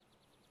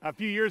A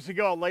few years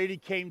ago, a lady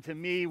came to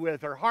me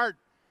with her heart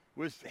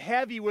was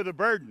heavy with a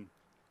burden.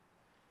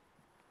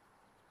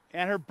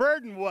 And her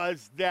burden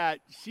was that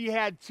she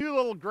had two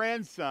little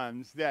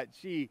grandsons that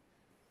she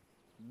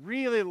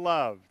really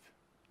loved.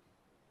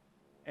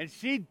 And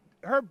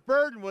her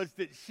burden was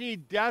that she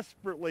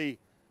desperately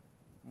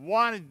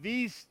wanted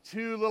these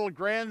two little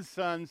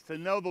grandsons to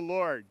know the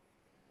Lord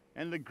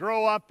and to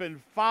grow up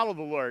and follow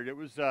the Lord. It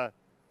was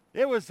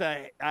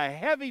a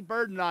heavy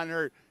burden on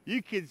her.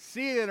 You could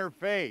see it in her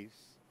face.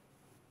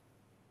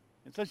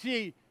 And so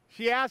she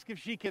asked if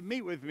she could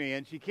meet with me,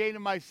 and she came to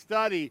my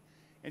study,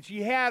 and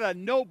she had a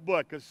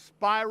notebook, a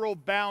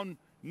spiral-bound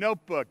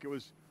notebook. It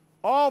was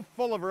all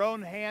full of her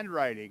own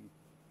handwriting.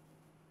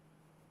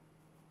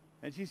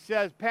 And she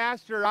says,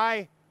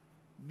 Pastor,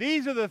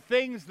 these are the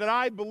things that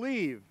I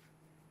believe,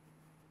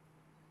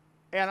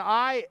 and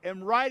I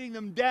am writing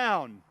them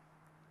down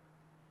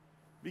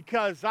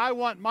because I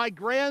want my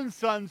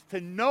grandsons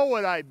to know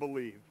what I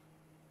believe.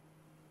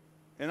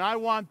 And I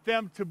want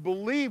them to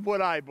believe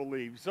what I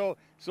believe. So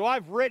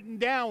I've written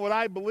down what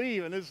I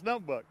believe in this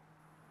notebook.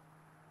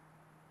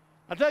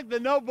 I took the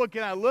notebook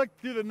and I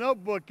looked through the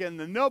notebook, and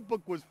the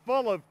notebook was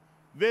full of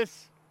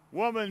this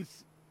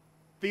woman's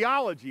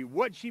theology,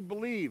 what she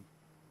believed,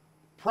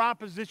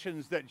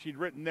 propositions that she'd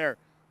written there,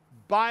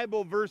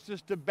 Bible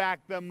verses to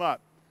back them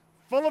up,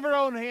 full of her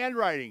own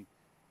handwriting.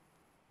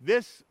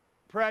 This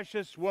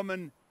precious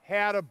woman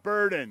had a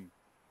burden.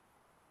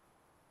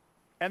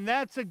 And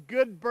that's a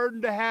good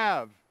burden to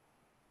have,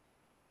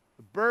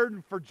 a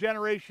burden for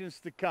generations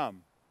to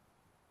come.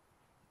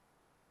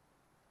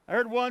 I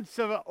heard once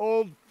of an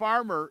old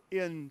farmer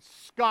in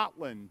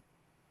Scotland,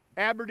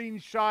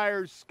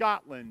 Aberdeenshire,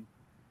 Scotland.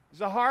 He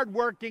was a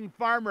hard-working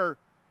farmer.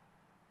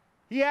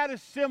 He had a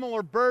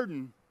similar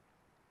burden,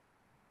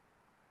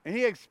 and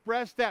he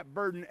expressed that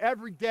burden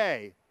every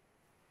day.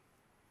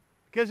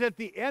 Because at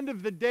the end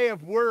of the day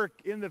of work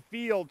in the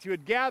fields, he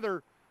would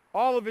gather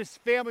all of his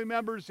family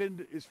members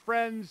and his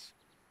friends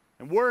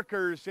and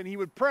workers, and he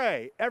would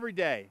pray every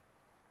day.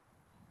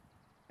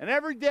 And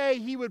every day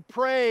he would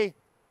pray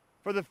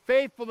for the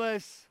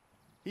faithfulness.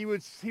 He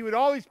would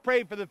always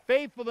pray for the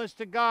faithfulness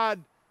to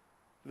God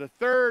for the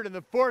third and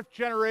the fourth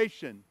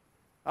generation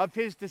of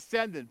his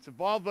descendants, of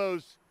all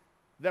those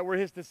that were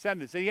his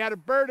descendants. And he had a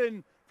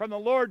burden from the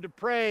Lord to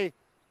pray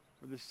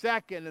for the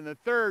second and the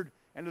third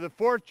and to the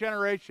fourth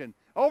generation.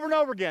 Over and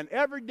over again,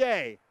 every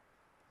day,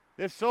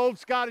 this old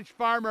Scottish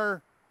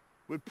farmer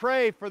would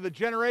pray for the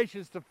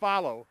generations to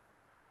follow.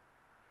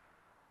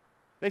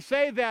 They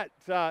say that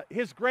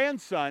his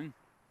grandson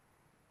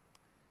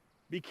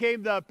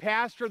became the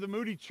pastor of the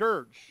Moody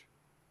Church.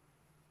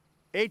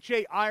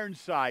 H.A.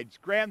 Ironside's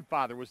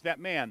grandfather was that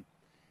man.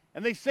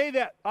 And they say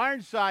that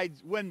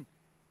Ironside's,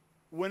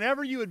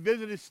 whenever you would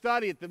visit his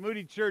study at the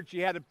Moody Church, he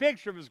had a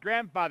picture of his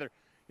grandfather.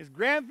 His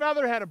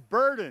grandfather had a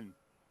burden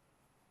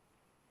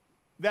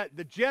that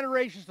the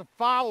generations to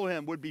follow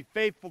him would be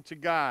faithful to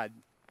God.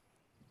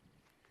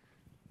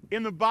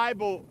 In the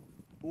Bible,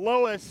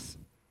 Lois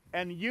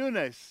and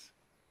Eunice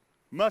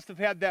must have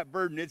had that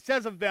burden. It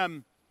says of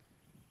them,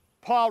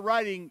 Paul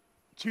writing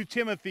to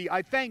Timothy,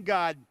 I thank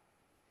God,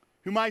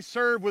 whom I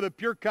serve with a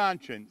pure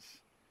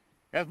conscience,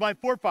 as my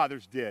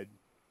forefathers did.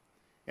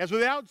 As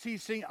without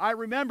ceasing I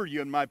remember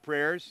you in my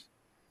prayers,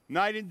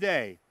 night and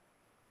day,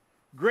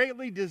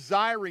 greatly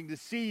desiring to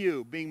see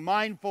you, being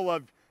mindful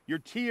of your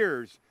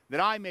tears,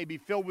 that I may be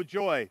filled with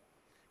joy.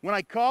 When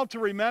I call to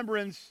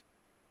remembrance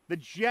the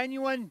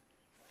genuine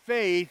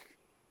faith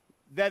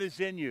that is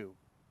in you.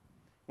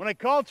 When I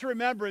call to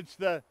remembrance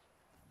the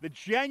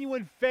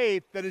genuine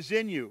faith that is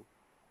in you,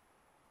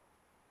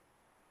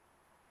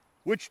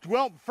 which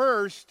dwelt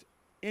first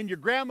in your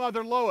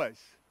grandmother Lois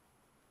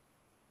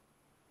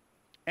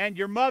and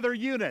your mother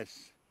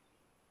Eunice,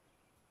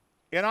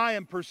 and I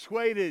am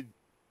persuaded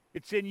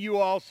it's in you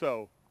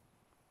also.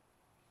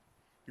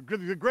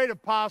 The great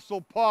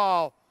apostle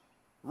Paul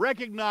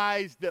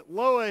recognized that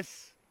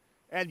Lois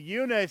and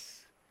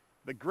Eunice,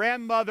 the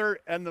grandmother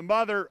and the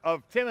mother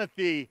of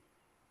Timothy,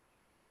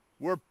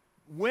 were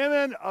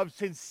women of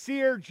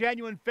sincere,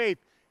 genuine faith.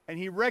 And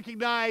he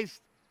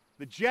recognized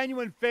the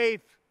genuine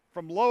faith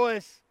from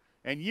Lois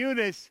and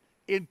Eunice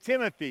in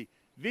Timothy.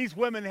 These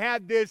women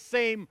had this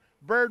same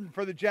burden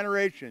for the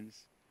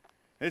generations.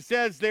 And it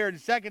says there in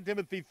 2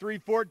 Timothy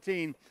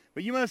 3:14,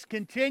 but you must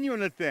continue in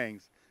the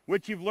things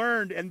which you've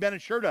learned and been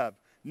assured of,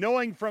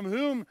 knowing from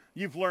whom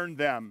you've learned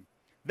them,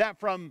 that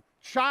from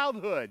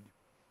childhood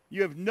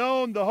you have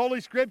known the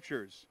Holy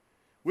Scriptures,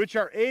 which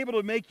are able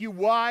to make you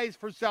wise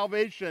for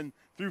salvation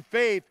through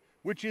faith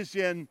which is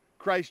in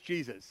Christ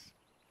Jesus.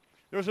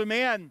 There was a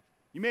man,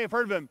 you may have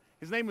heard of him,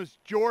 his name was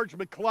George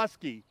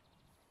McCluskey.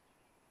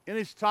 In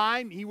his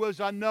time, he was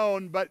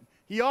unknown, but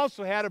he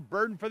also had a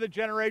burden for the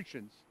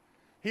generations.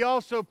 He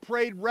also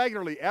prayed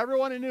regularly.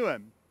 Everyone who knew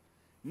him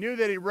knew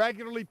that he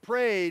regularly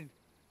prayed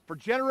for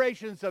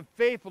generations of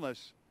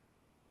faithfulness.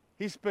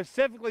 He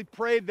specifically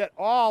prayed that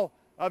all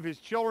of his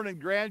children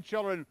and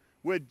grandchildren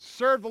would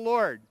serve the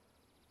Lord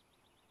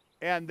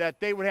and that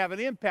they would have an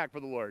impact for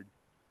the Lord.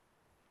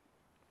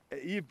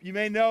 You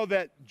may know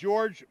that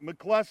George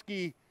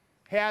McCluskey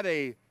had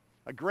a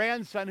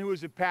grandson who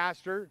was a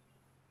pastor,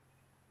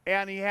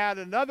 and he had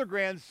another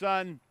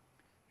grandson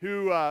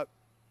who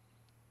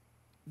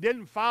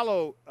didn't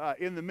follow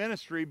in the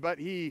ministry, but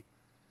he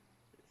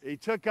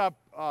took up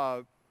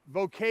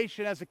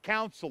vocation as a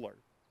counselor.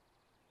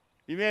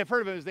 You may have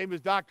heard of him. His name was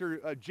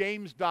Dr.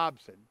 James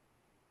Dobson.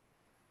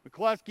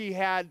 McCluskey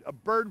had a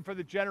burden for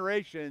the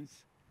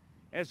generations,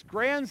 and his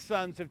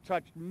grandsons have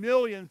touched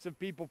millions of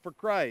people for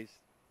Christ.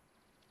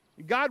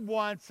 God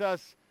wants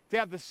us to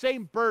have the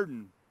same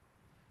burden.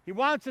 He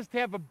wants us to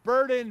have a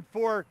burden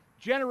for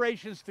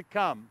generations to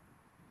come.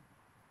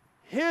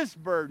 His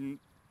burden,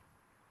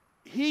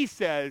 he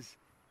says,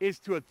 is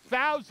to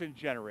 1,000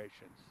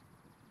 generations.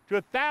 To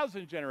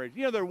 1,000 generations.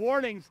 You know, there are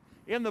warnings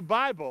in the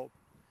Bible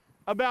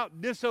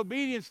about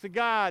disobedience to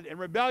God and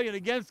rebellion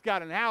against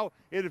God and how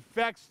it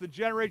affects the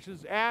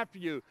generations after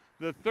you,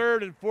 the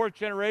third and fourth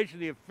generation,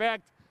 the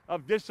effect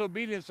of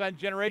disobedience on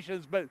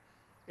generations. But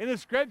in the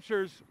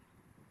scriptures,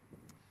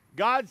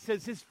 God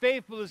says his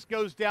faithfulness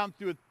goes down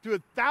through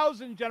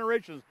 1,000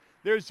 generations.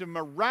 There's a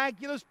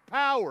miraculous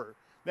power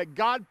that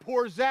God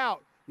pours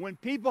out when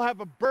people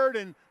have a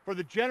burden for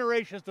the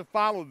generations to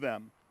follow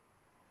them.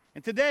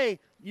 And today,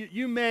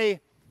 you may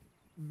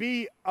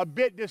be a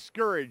bit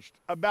discouraged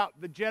about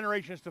the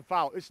generations to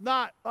follow. It's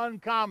not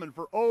uncommon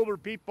for older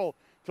people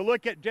to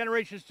look at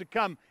generations to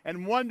come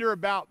and wonder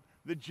about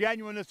the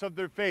genuineness of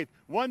their faith,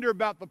 wonder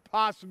about the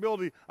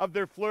possibility of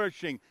their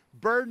flourishing,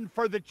 burden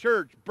for the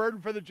church,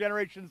 burden for the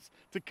generations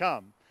to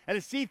come, and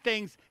to see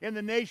things in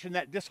the nation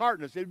that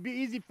dishearten us. It would be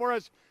easy for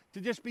us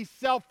to just be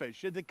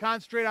selfish and to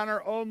concentrate on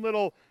our own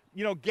little,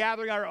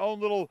 gathering our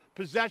own little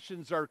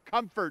possessions, our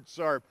comforts,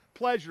 our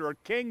pleasure, our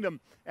kingdom,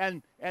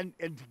 and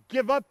to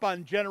give up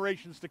on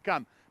generations to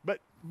come. But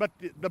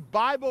the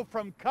Bible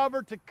from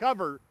cover to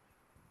cover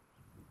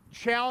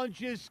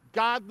challenges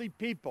godly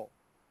people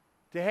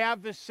to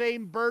have the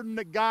same burden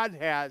that God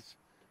has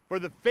for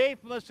the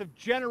faithfulness of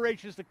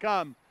generations to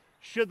come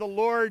should the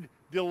Lord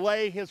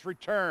delay his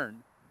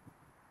return.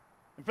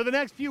 And for the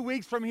next few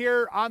weeks from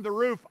here on the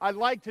roof, I'd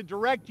like to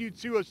direct you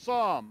to a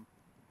psalm.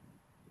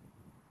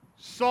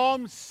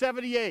 Psalm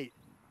 78.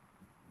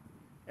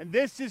 And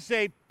this is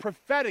a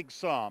prophetic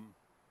psalm.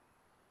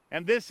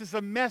 And this is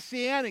a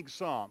messianic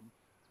psalm.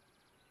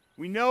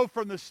 We know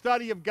from the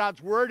study of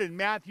God's word in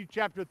Matthew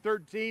chapter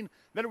 13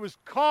 that it was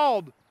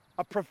called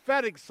a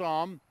prophetic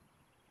psalm,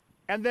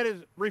 and that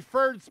is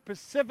referred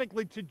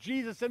specifically to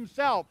Jesus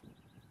himself.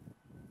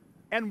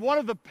 And one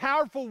of the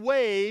powerful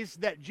ways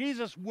that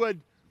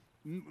one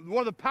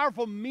of the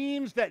powerful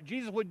means that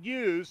Jesus would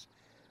use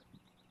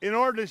in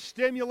order to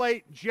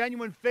stimulate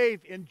genuine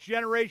faith in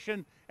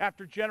generation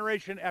after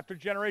generation after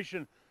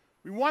generation,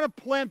 we want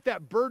to plant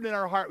that burden in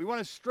our heart. We want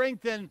to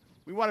strengthen,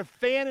 we want to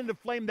fan into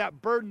flame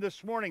that burden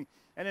this morning.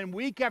 And then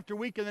week after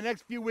week, in the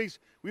next few weeks,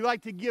 we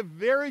like to give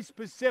very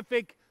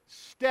specific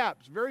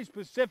steps, very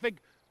specific,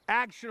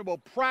 actionable,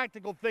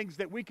 practical things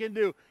that we can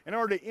do in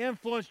order to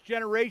influence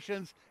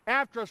generations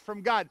after us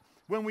from God.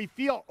 When we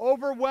feel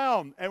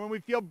overwhelmed, and when we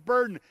feel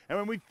burdened, and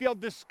when we feel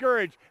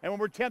discouraged, and when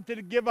we're tempted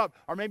to give up,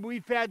 or maybe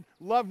we've had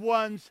loved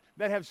ones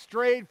that have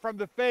strayed from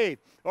the faith,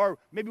 or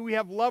maybe we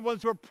have loved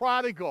ones who are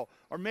prodigal,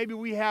 or maybe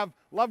we have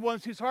loved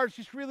ones whose hearts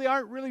just really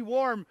aren't really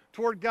warm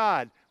toward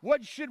God.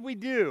 What should we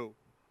do?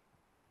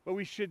 Well,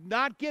 we should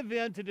not give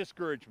in to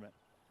discouragement,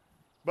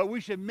 but we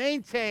should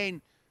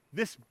maintain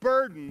this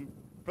burden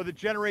for the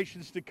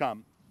generations to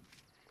come.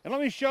 And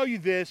let me show you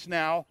this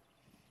now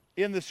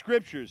in the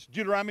scriptures.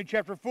 Deuteronomy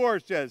chapter 4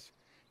 says,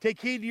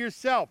 "Take heed to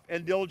yourself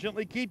and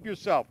diligently keep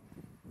yourself,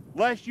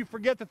 lest you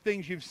forget the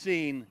things you've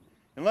seen,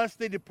 unless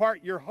they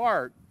depart your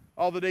heart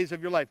all the days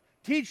of your life.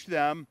 Teach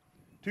them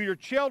to your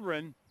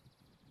children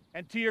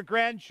and to your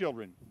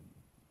grandchildren."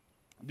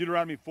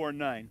 Deuteronomy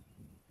 4:9.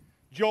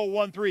 Joel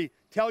 1:3,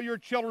 "Tell your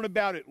children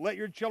about it. Let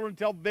your children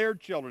tell their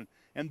children,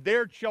 and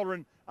their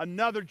children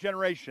another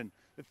generation."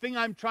 The thing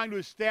I'm trying to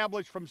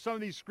establish from some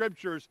of these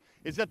scriptures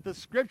is that the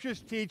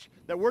scriptures teach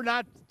that we're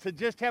not to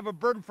just have a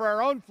burden for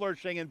our own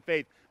flourishing in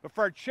faith, but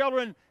for our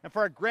children and for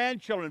our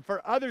grandchildren,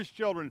 for others'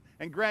 children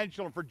and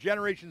grandchildren, for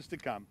generations to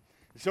come.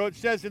 So it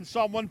says in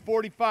Psalm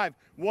 145,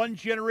 "One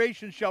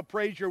generation shall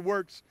praise your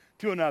works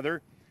to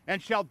another,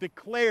 and shall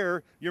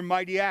declare your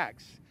mighty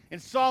acts." In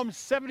Psalm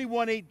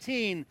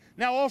 71:18,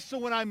 "Now also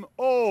when I'm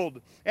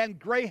old and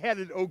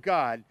gray-headed, O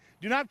God,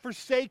 do not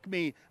forsake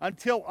me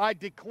until I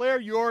declare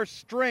your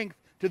strength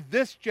to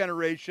this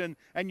generation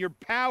and your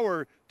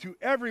power to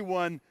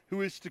everyone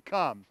who is to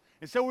come."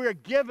 And so we are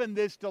given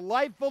this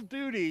delightful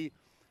duty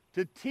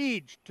to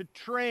teach, to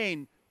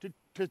train,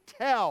 to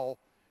tell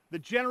the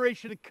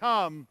generation to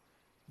come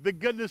the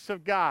goodness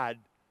of God,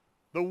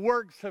 the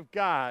works of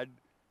God,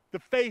 the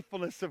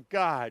faithfulness of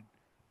God,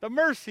 the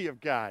mercy of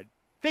God.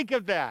 Think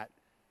of that.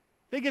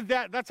 Think of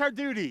that. That's our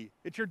duty.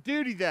 It's your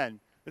duty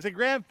then. As a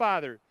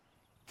grandfather,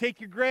 take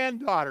your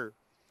granddaughter,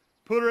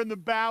 put her in the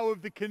bow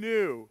of the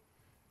canoe,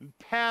 and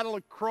paddle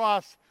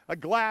across a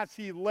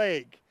glassy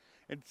lake,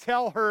 and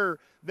tell her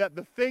that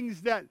the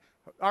things that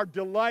are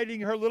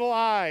delighting, her little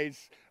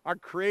eyes are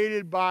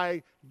created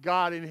by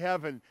God in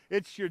heaven.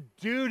 It's your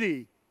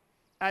duty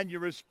and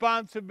your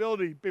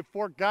responsibility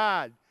before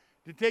God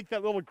to take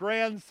that little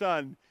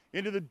grandson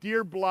into the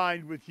deer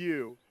blind with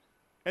you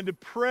and to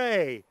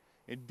pray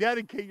and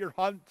dedicate your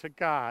hunt to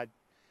God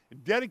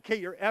and dedicate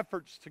your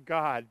efforts to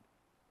God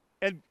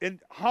and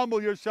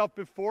humble yourself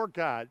before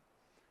God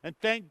and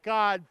thank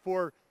God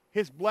for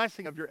his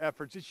blessing of your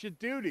efforts. It's your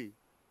duty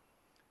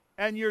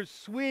and your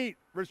sweet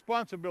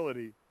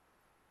responsibility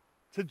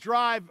to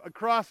drive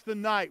across the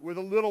night with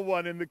a little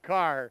one in the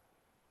car,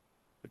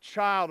 a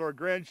child or a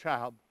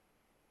grandchild.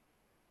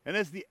 And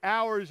as the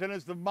hours and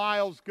as the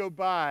miles go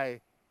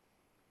by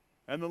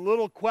and the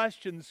little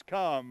questions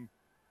come,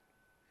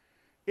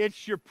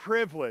 it's your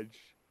privilege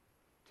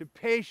to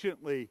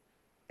patiently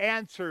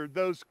answer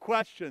those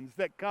questions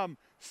that come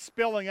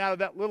spilling out of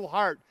that little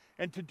heart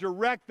and to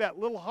direct that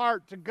little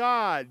heart to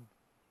God,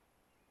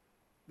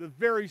 the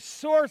very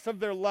source of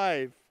their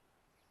life.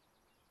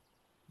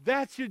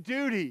 That's your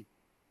duty.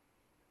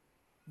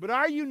 But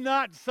are you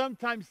not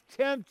sometimes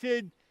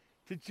tempted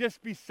to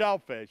just be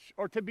selfish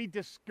or to be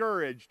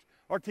discouraged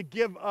or to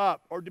give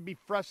up or to be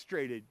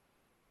frustrated?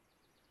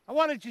 I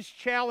want to just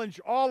challenge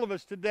all of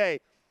us today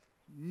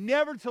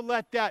never to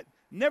let that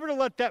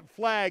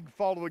flag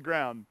fall to the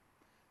ground,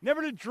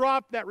 never to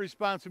drop that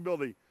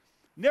responsibility,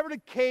 never to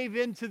cave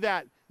into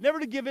that, never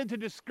to give in to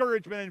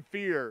discouragement and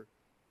fear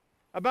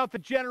about the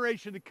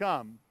generation to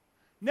come,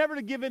 never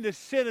to give in to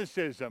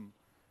cynicism,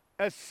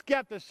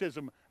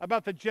 skepticism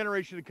about the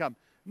generation to come,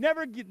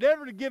 never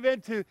to give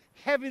in to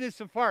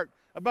heaviness of heart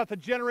about the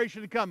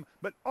generation to come,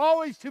 but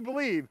always to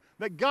believe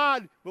that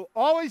God will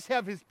always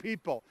have his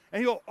people, and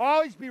he will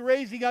always be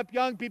raising up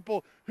young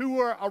people who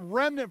are a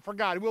remnant for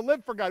God, who will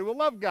live for God, who will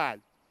love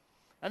God,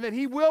 and that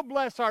he will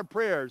bless our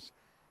prayers,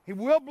 he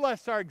will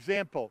bless our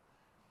example,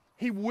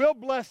 he will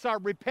bless our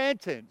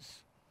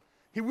repentance,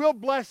 he will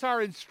bless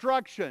our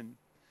instruction,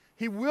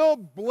 he will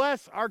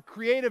bless our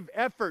creative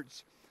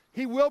efforts,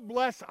 he will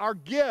bless our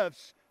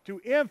gifts to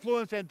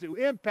influence and to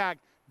impact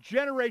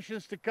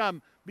generations to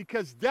come,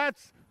 because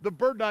that's the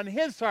burden on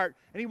his heart,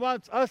 and he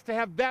wants us to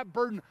have that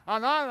burden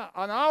on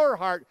our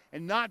heart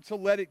and not to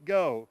let it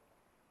go.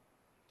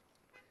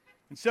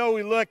 And so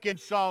we look in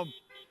Psalm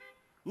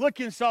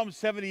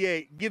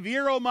 78. Give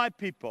ear, O my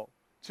people,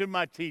 to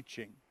my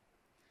teaching.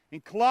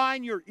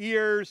 Incline your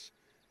ears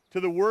to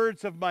the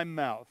words of my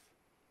mouth.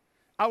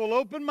 I will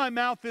open my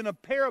mouth in a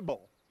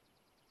parable.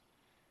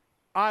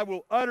 I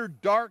will utter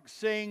dark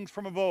sayings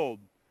from of old,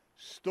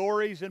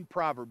 stories and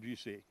proverbs, you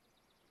see.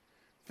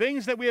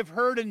 Things that we have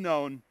heard and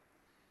known,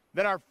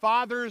 that our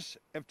fathers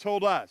have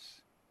told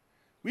us.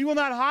 We will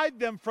not hide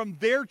them from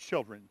their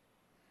children,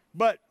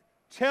 but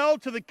tell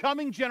to the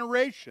coming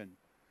generation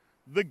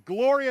the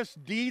glorious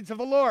deeds of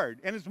the Lord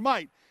and his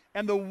might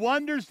and the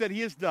wonders that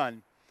he has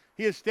done.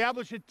 He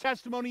established a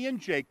testimony in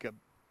Jacob,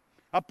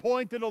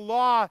 appointed a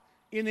law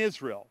in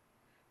Israel,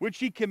 which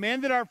he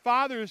commanded our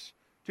fathers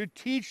to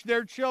teach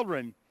their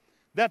children,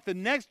 that the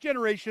next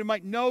generation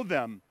might know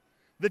them,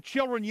 the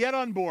children yet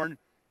unborn,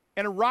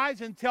 and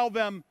arise and tell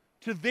them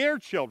to their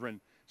children,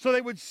 so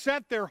they would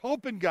set their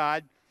hope in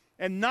God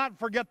and not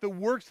forget the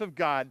works of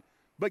God,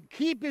 but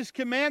keep his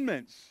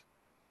commandments,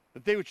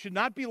 that they should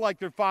not be like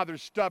their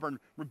father's stubborn,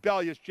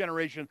 rebellious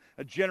generation,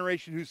 a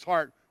generation whose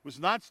heart was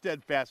not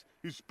steadfast,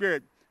 whose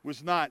spirit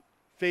was not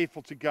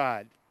faithful to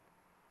God.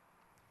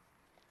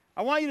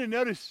 I want you to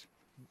notice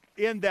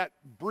in that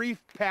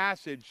brief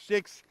passage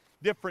 6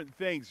 different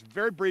things,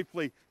 very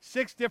briefly,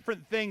 6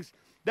 different things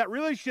that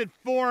really should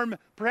form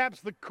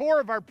perhaps the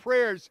core of our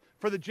prayers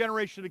for the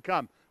generation to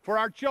come, for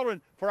our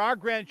children, for our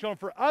grandchildren,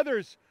 for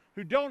others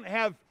who don't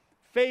have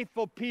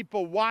faithful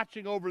people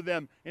watching over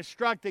them,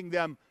 instructing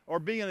them, or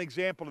being an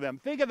example to them.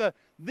 Think of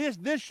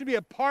this should be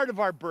a part of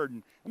our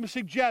burden. I'm going to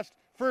suggest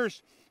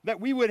first that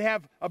we would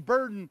have a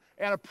burden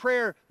and a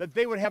prayer that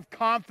they would have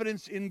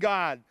confidence in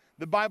God.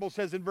 The Bible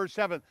says in verse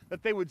 7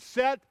 that they would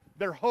set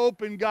their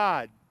hope in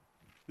God.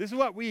 This is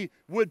what we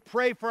would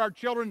pray for our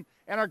children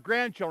and our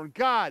grandchildren.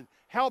 God,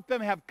 help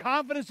them have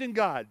confidence in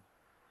God.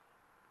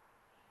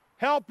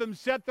 Help them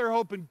set their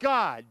hope in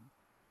God.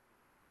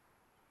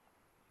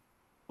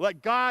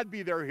 Let God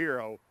be their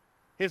hero.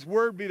 His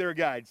word be their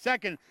guide.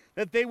 Second,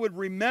 that they would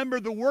remember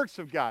the works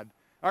of God.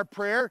 Our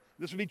prayer,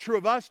 this would be true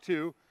of us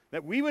too,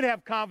 that we would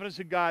have confidence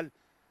in God,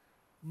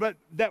 but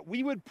that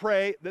we would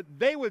pray that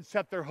they would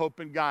set their hope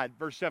in God.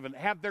 Verse 7,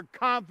 have their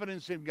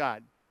confidence in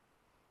God.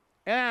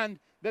 And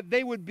that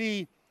they would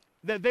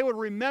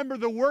remember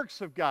the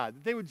works of God,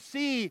 that they would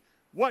see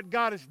what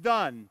God has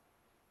done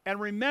and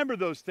remember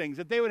those things,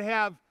 that they would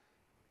have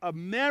a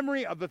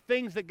memory of the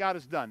things that God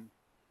has done.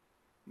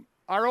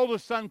 Our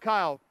oldest son,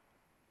 Kyle,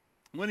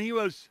 when he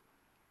was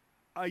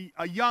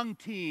a young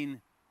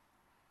teen,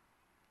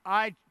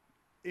 I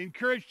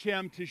encouraged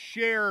him to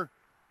share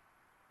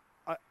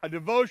a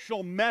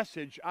devotional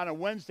message on a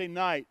Wednesday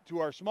night to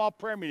our small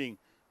prayer meeting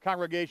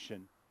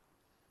congregation.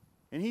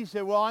 And he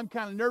said, well, I'm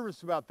kind of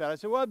nervous about that. I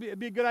said, well, it'd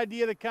be a good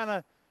idea to kind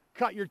of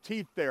cut your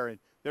teeth there. And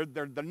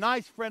they're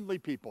nice, friendly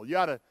people. You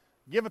ought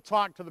give a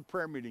talk to the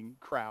prayer meeting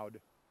crowd,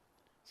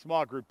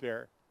 small group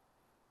there.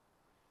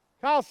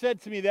 Kyle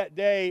said to me that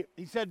day,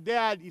 he said,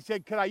 Dad, he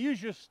said, could I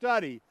use your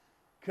study?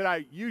 Could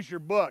I use your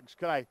books?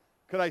 Could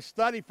I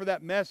study for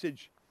that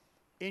message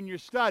in your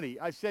study?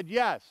 I said,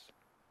 yes.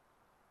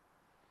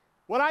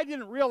 What I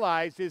didn't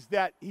realize is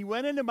that he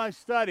went into my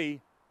study,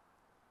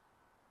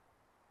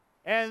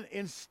 and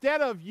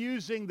instead of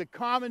using the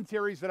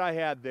commentaries that I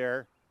had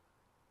there,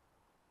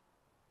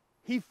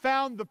 he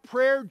found the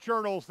prayer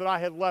journals that I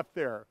had left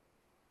there.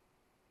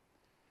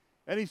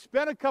 And he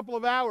spent a couple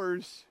of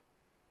hours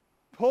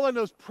pulling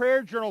those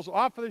prayer journals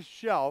off of the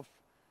shelf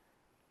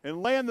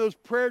and laying those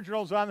prayer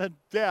journals on the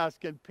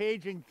desk and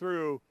paging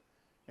through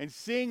and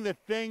seeing the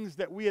things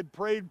that we had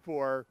prayed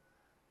for,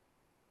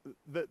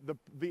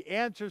 the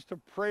answers to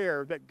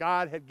prayer that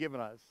God had given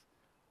us.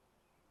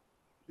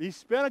 He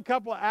spent a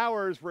couple of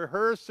hours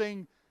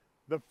rehearsing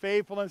the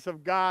faithfulness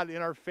of God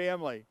in our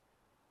family.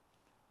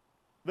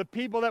 The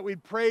people that we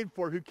prayed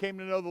for who came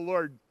to know the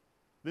Lord,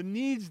 the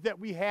needs that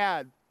we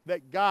had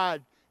that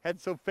God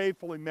had so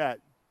faithfully met.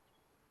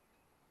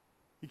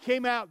 He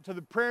came out to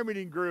the prayer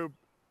meeting group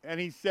and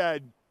he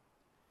said,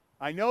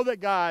 I know that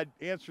God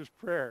answers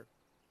prayer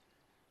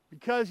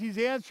because he's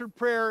answered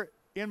prayer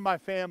in my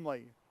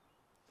family.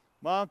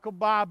 My Uncle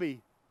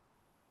Bobby,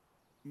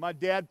 my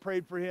dad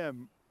prayed for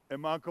him,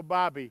 and my Uncle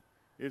Bobby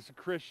is a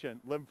Christian,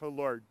 living for the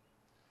Lord.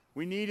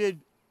 We needed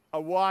a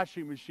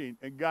washing machine,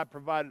 and God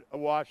provided a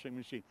washing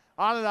machine.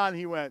 On and on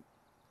he went.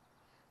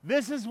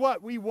 This is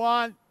what we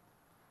want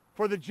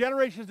for the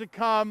generations to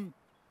come,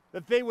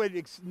 that they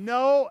would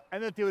know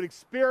and that they would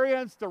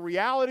experience the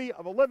reality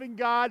of a living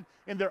God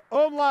in their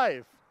own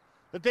life,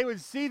 that they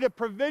would see the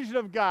provision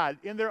of God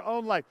in their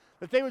own life,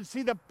 that they would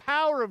see the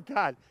power of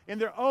God in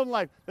their own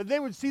life, that they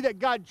would see that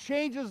God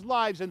changes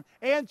lives and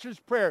answers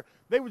prayer.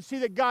 They would see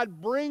that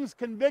God brings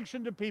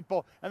conviction to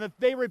people and that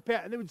they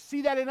repent, and they would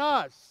see that in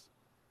us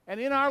and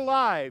in our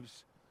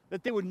lives,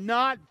 that they would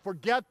not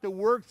forget the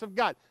works of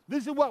God.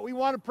 This is what we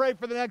want to pray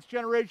for the next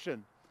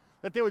generation,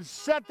 that they would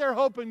set their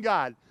hope in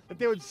God, that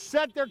they would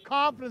set their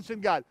confidence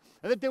in God,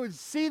 and that they would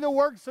see the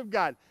works of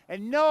God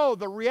and know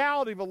the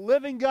reality of a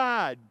living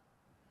God.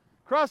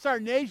 Across our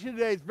nation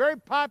today, it's very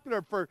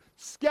popular for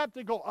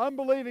skeptical,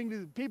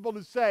 unbelieving people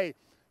to say,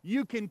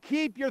 you can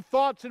keep your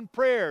thoughts and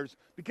prayers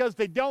because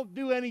they don't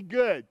do any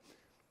good.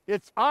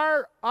 It's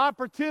our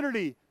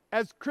opportunity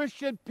as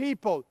Christian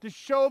people to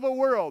show the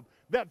world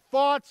that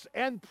thoughts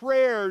and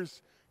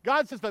prayers,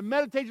 God says the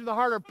meditation of the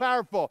heart are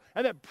powerful,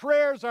 and that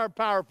prayers are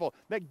powerful,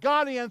 that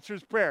God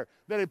answers prayer,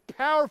 that a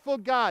powerful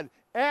God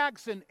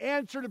acts in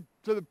answer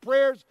to the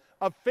prayers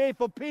of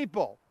faithful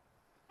people.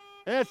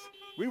 And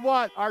we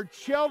want our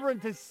children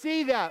to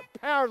see that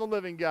power of the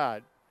living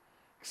God,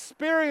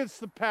 experience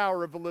the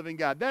power of the living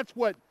God. That's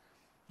what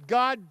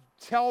God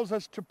tells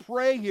us to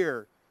pray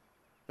here,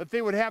 that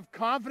they would have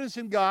confidence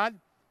in God,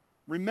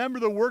 remember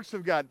the works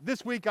of God.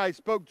 This week I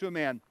spoke to a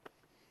man,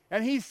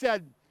 and he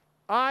said,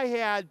 I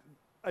had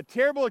a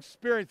terrible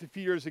experience a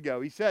few years ago.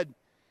 He said,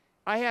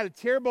 I had a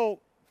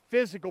terrible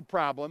physical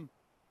problem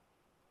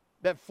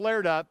that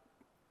flared up,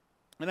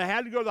 and I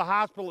had to go to the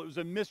hospital. It was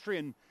a mystery,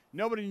 and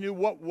nobody knew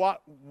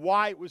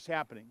why it was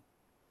happening.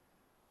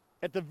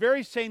 At the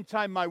very same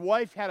time, my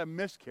wife had a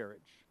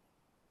miscarriage.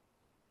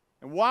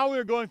 And while we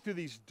were going through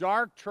these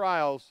dark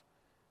trials,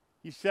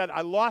 he said,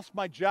 I lost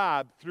my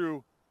job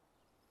through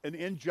an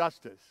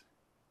injustice.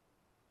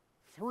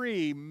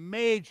 3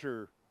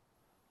 major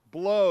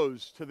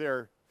blows to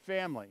their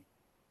family.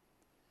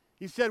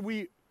 He said,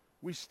 we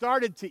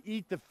started to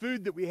eat the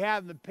food that we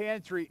had in the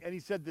pantry, and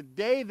he said the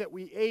day that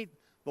we ate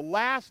the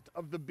last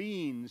of the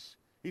beans,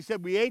 he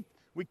said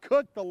we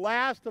cooked the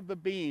last of the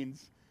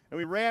beans, and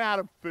we ran out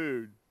of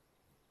food.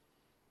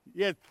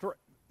 He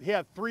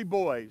had 3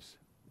 boys.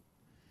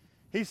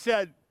 He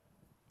said,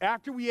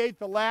 after we ate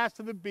the last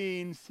of the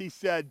beans, he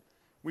said,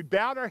 we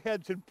bowed our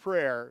heads in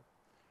prayer,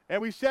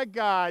 and we said,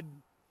 God,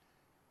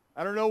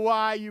 I don't know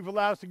why you've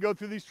allowed us to go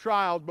through these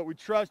trials, but we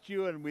trust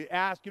you, and we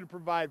ask you to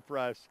provide for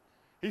us.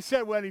 He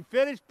said when he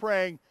finished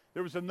praying,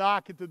 there was a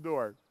knock at the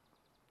door.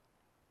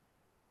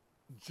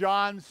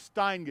 John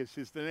Steinges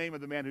is the name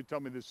of the man who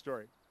told me this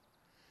story.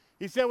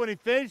 He said when he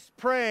finished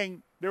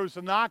praying, there was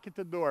a knock at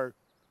the door.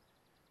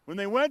 When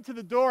they went to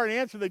the door and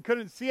answered, they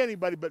couldn't see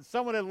anybody, but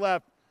someone had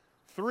left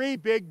 3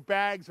 big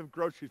bags of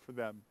groceries for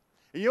them.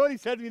 And you know what he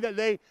said to me that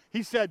day?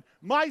 He said,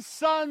 my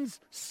sons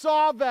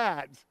saw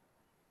that.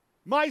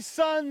 My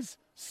sons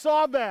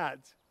saw that.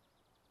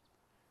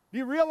 Do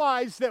you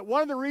realize that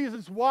one of the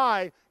reasons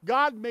why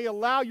God may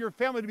allow your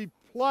family to be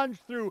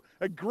plunged through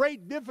a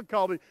great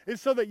difficulty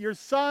is so that your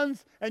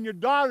sons and your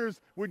daughters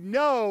would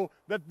know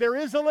that there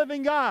is a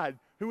living God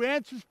who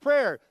answers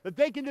prayer, that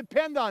they can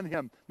depend on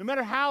him. No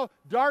matter how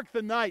dark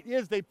the night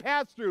is they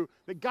pass through,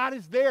 that God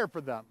is there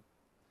for them.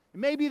 It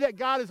may be that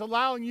God is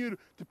allowing you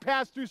to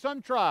pass through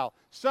some trial,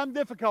 some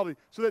difficulty,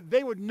 so that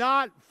they would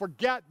not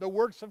forget the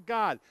works of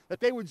God,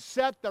 that they would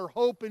set their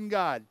hope in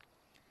God,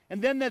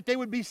 and then that they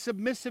would be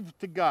submissive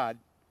to God.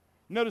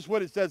 Notice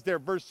what it says there,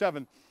 verse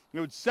 7. They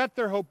would set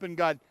their hope in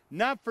God,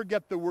 not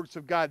forget the works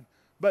of God,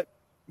 but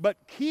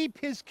keep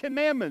his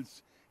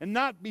commandments and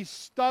not be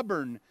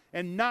stubborn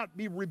and not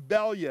be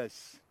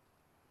rebellious.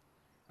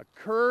 A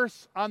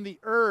curse on the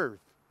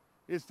earth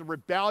is the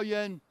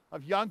rebellion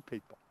of young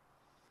people.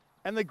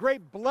 And the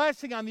great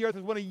blessing on the earth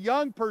is when a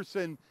young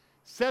person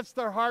sets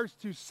their hearts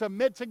to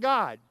submit to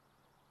God.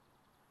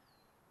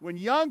 When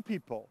young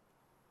people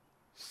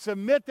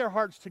submit their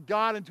hearts to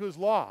God and to his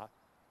law,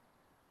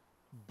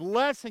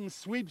 blessing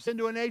sweeps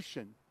into a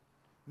nation.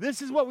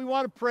 This is what we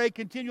want to pray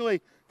continually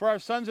for our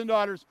sons and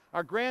daughters,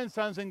 our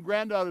grandsons and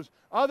granddaughters,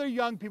 other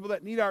young people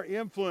that need our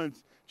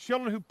influence,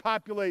 children who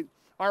populate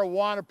our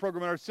Awana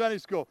program and our Sunday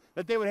school,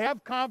 that they would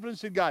have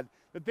confidence in God,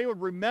 that they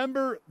would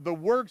remember the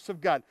works of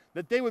God,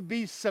 that they would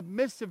be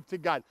submissive to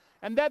God,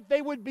 and that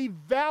they would be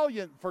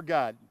valiant for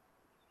God.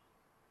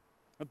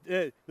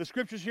 The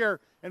scriptures here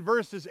in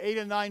verses 8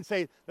 and 9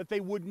 say that they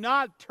would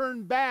not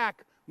turn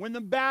back when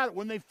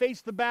they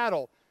face the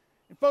battle.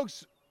 And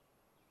folks,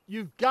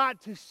 you've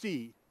got to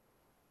see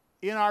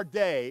in our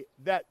day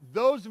that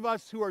those of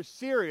us who are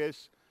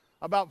serious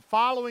about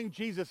following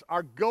Jesus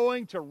are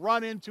going to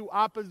run into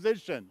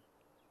opposition.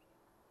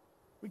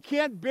 We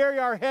can't bury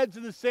our heads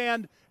in the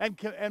sand and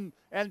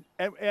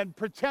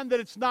pretend that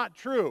it's not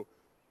true.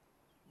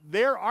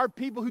 There are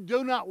people who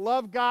do not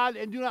love God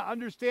and do not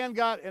understand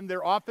God, and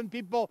they're often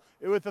people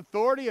with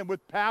authority and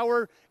with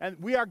power, and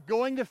we are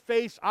going to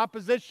face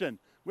opposition.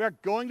 We are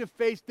going to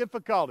face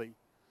difficulty.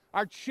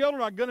 Our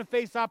children are going to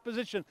face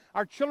opposition.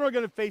 Our children are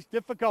going to face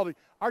difficulty.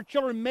 Our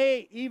children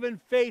may even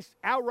face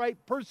outright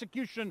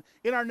persecution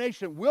in our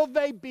nation. Will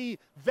they be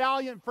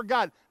valiant for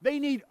God? They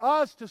need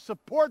us to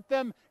support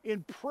them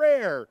in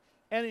prayer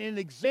and in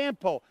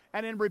example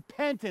and in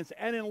repentance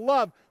and in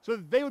love so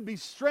that they would be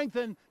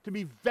strengthened to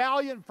be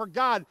valiant for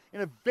God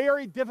in a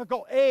very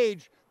difficult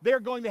age they're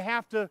going to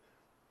have to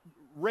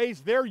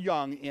raise their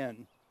young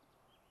in.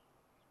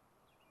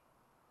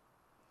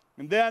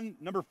 And then,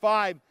 number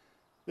 5,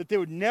 that they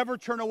would never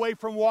turn away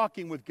from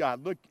walking with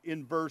God. Look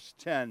in verse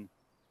 10.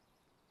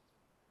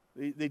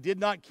 They did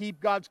not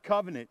keep God's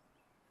covenant.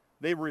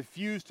 They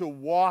refused to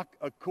walk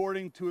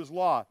according to his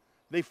law.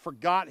 They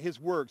forgot his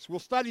works. We'll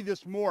study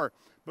this more,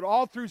 but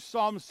all through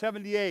Psalm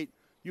 78,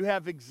 you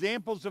have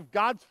examples of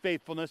God's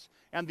faithfulness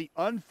and the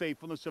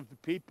unfaithfulness of the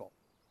people.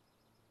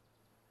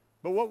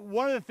 But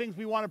one of the things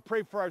we want to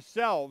pray for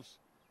ourselves,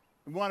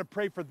 we want to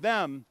pray for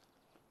them,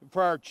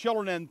 for our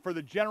children and for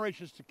the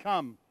generations to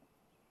come,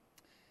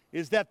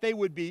 is that they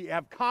would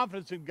have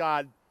confidence in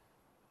God,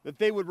 that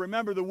they would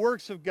remember the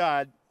works of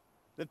God,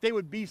 that they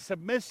would be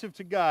submissive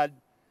to God,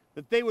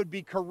 that they would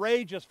be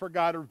courageous for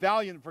God or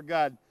valiant for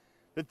God,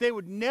 that they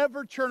would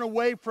never turn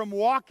away from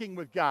walking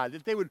with God,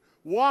 that they would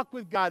walk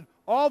with God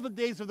all the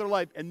days of their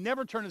life and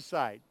never turn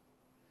aside.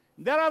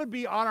 And that ought to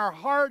be on our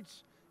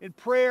hearts in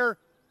prayer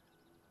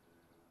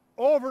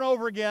over and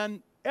over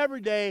again,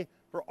 every day,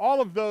 for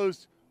all of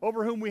those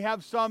over whom we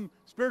have some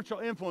spiritual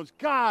influence.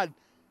 God,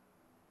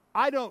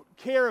 I don't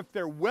care if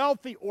they're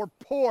wealthy or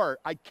poor.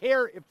 I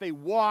care if they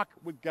walk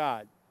with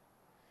God.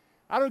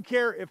 I don't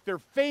care if they're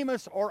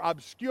famous or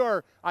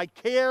obscure. I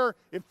care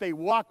if they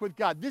walk with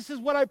God. This is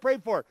what I pray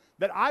for,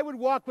 that I would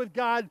walk with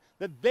God,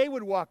 that they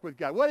would walk with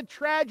God. What a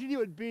tragedy it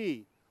would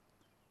be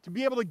to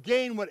be able to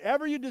gain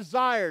whatever you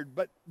desired,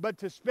 but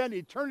to spend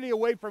eternity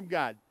away from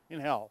God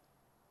in hell.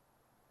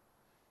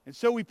 And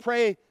so we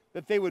pray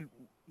that they would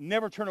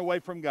never turn away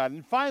from God.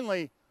 And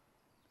finally,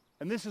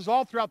 and this is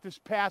all throughout this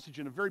passage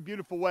in a very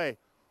beautiful way,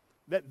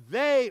 that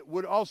they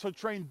would also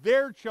train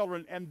their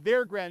children and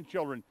their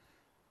grandchildren,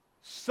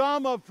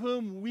 some of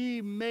whom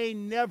we may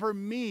never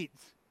meet,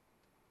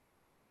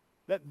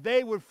 that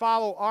they would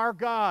follow our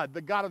God,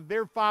 the God of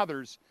their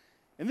fathers.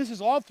 And this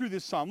is all through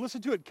this psalm.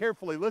 Listen to it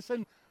carefully.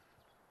 Listen,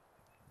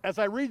 as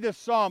I read this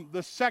psalm,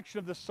 the section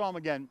of this psalm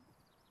again,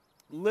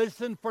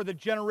 listen for the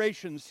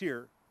generations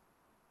here.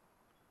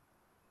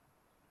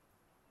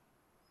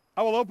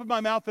 I will open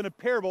my mouth in a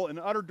parable and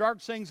utter dark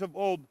sayings of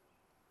old,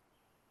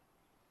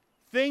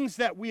 things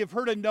that we have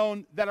heard and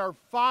known that our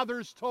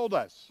fathers told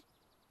us.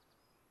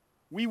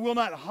 We will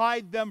not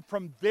hide them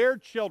from their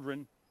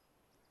children,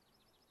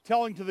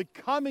 telling to the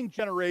coming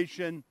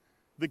generation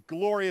the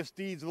glorious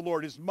deeds of the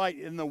Lord, his might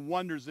and the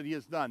wonders that he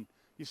has done.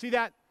 You see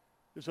that?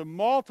 There's a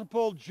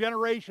multiple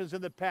generations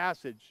in the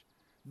passage.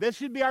 This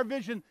should be our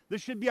vision.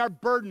 This should be our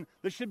burden.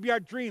 This should be our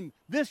dream.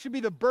 This should be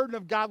the burden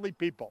of godly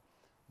people.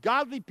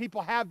 Godly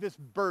people have this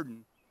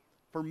burden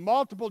for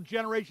multiple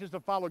generations to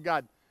follow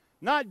God,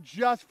 not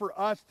just for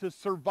us to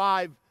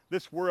survive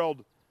this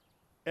world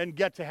and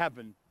get to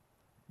heaven,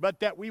 but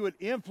that we would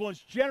influence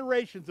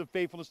generations of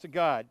faithfulness to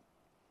God.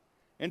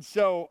 And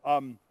so,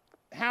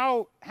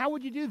 how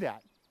would you do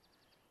that?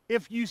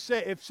 If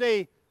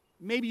say,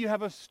 maybe you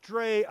have a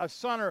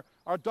son or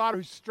a daughter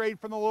who's strayed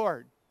from the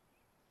Lord.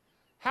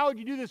 How would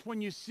you do this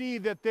when you see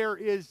that there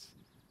is,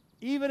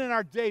 even in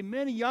our day,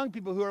 many young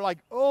people who are like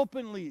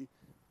openly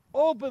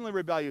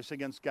rebellious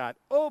against God,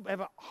 have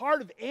a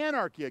heart of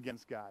anarchy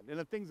against God and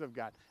the things of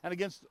God and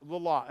against the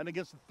law and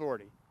against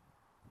authority?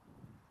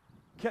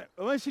 Let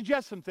me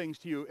suggest some things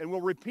to you, and we'll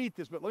repeat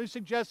this, but let me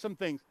suggest some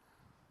things.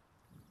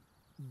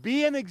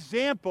 Be an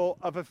example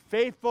of a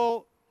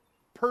faithful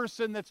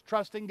person that's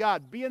trusting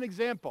God. Be an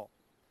example.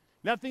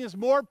 Nothing is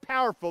more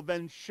powerful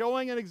than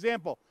showing an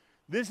example.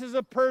 This is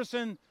a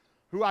person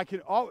who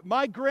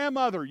my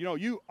grandmother,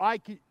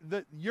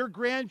 your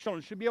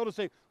grandchildren should be able to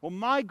say, well,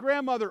 my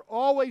grandmother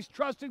always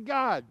trusted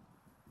God.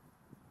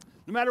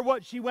 No matter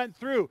what she went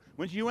through.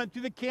 When she went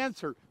through the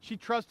cancer, she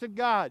trusted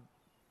God.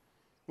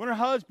 When her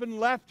husband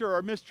left her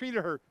or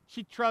mistreated her,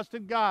 she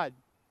trusted God.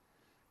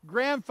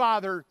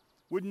 Grandfather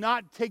would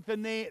not take the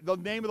name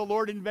of the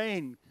Lord in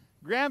vain.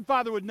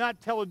 Grandfather would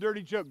not tell a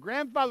dirty joke.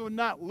 Grandfather would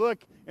not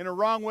look in a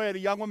wrong way at a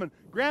young woman.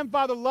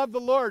 Grandfather loved the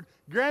Lord.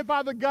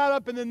 Grandfather got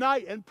up in the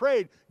night and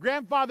prayed.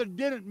 Grandfather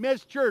didn't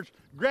miss church.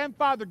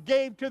 Grandfather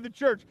gave to the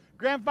church.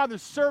 Grandfather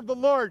served the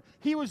Lord.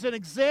 He was an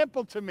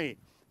example to me.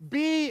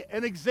 Be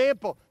an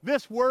example.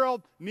 This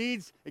world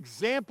needs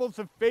examples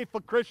of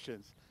faithful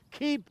Christians.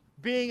 Keep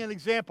being an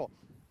example.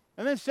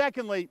 And then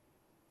secondly,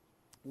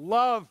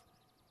 love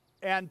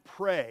and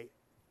pray.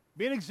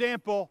 Be an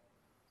example,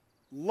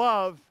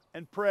 love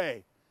and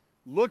pray.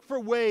 Look for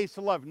ways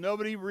to love.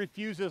 Nobody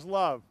refuses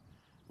love.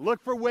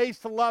 Look for ways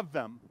to love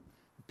them.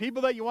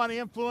 People that you want to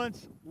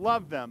influence,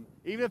 love them.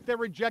 Even if they're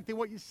rejecting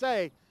what you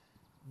say,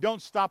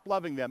 don't stop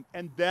loving them.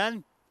 And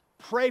then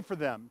pray for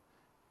them.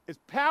 It's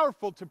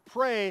powerful to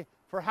pray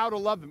for how to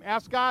love them.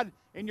 Ask God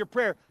in your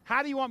prayer,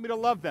 how do you want me to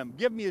love them?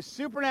 Give me a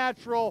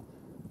supernatural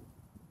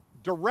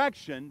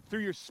direction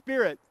through your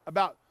Spirit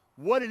about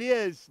what it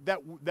is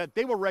that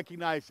they will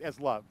recognize as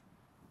love.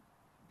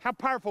 How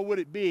powerful would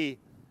it be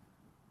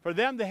for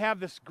them to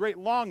have this great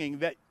longing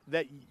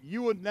that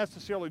you wouldn't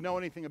necessarily know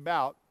anything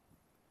about,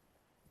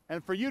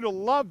 and for you to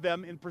love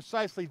them in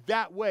precisely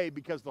that way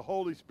because the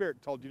Holy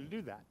Spirit told you to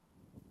do that?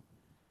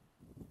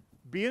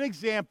 Be an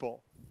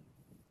example,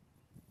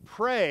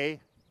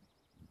 pray,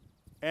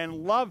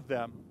 and love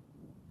them.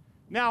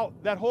 Now,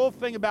 that whole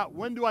thing about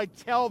when do I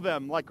tell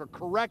them, or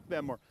correct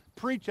them, or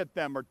preach at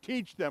them, or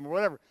teach them, or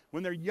whatever.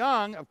 When they're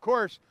young, of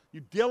course,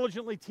 you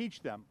diligently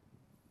teach them.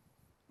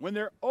 When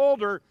they're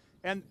older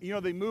and,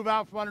 they move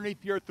out from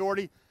underneath your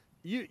authority,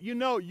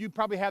 you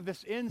probably have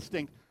this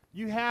instinct.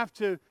 You have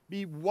to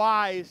be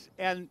wise,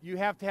 and you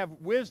have to have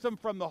wisdom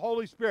from the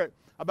Holy Spirit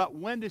about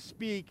when to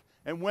speak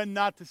and when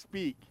not to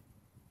speak.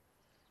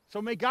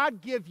 So may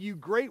God give you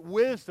great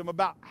wisdom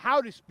about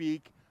how to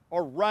speak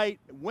or write,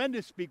 when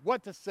to speak,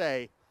 what to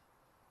say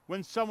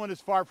when someone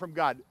is far from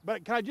God.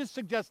 But can I just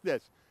suggest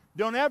this?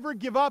 Don't ever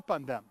give up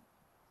on them.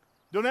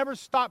 Don't ever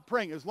stop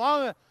praying. As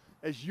long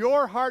as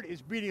your heart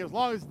is beating, as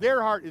long as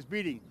their heart is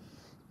beating,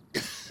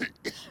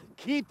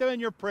 keep them in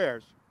your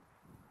prayers.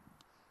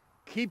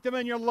 Keep them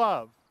in your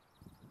love.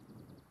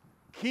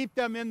 Keep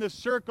them in the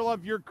circle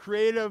of your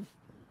creative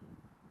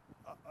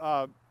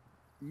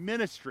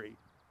ministry.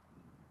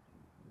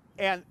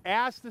 And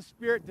ask the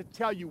Spirit to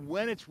tell you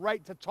when it's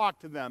right to talk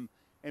to them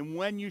and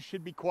when you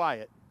should be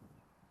quiet.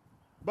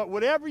 But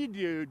whatever you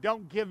do,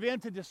 don't give in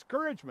to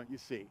discouragement, you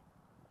see.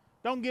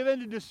 Don't give in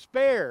to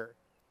despair.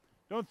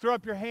 Don't throw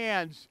up your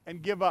hands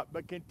and give up,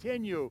 but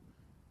continue.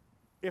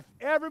 If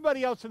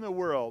everybody else in the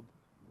world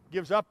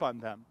gives up on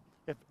them,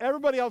 if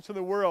everybody else in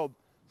the world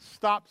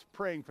stops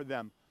praying for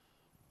them,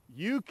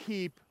 you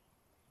keep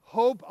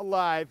hope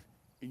alive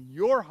in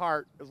your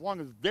heart as long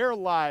as they're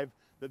alive,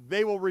 that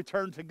they will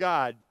return to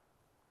God.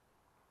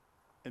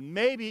 And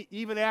maybe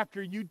even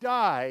after you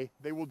die,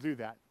 they will do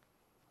that.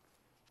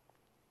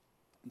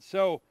 And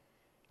so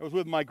I was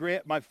with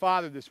my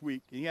father this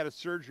week, and he had a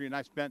surgery, and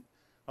I spent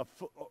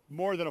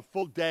more than a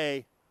full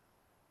day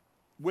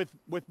with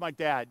my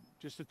dad,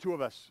 just the two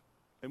of us.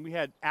 And we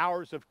had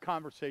hours of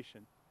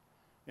conversation.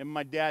 And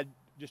my dad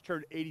just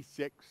turned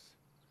 86,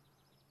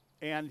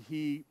 and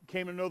he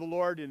came to know the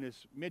Lord in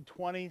his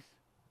mid-20s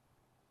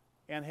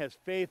and has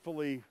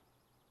faithfully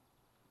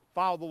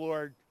followed the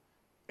Lord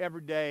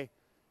every day.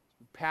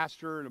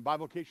 Pastor and a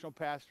bivocational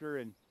pastor.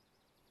 And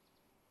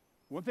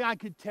one thing I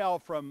could tell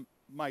from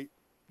my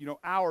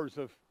hours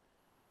of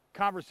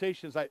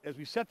conversations, as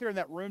we sat there in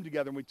that room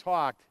together and we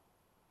talked,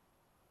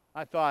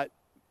 I thought,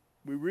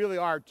 we really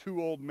are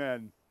two old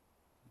men.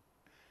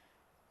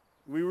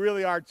 We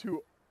really are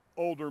two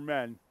older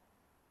men.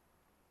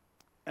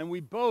 And we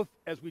both,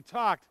 as we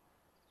talked,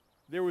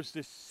 there was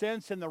this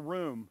sense in the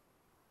room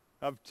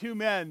of two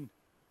men,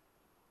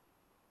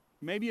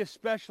 maybe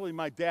especially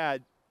my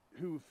dad,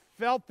 who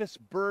felt this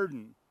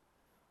burden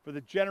for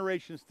the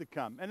generations to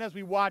come. And as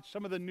we watched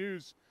some of the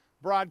news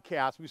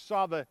broadcasts, we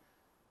saw the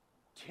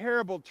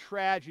terrible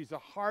tragedies, the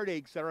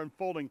heartaches that are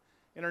unfolding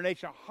in our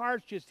nation. Our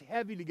hearts just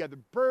heavy together,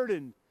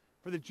 burdened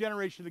for the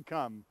generation to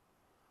come.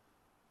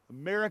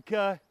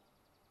 America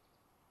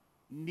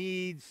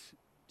needs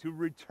to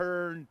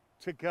return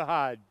to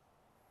God.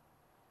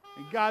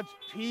 And God's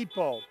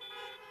people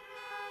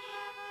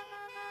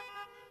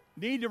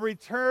need to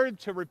return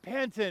to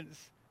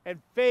repentance and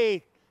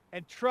faith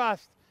and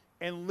trust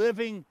and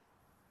living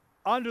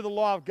under the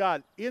law of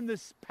God, in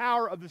this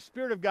power of the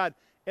Spirit of God,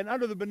 and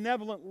under the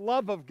benevolent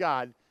love of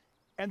God.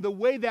 And the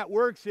way that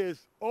works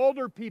is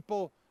older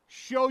people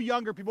show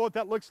younger people what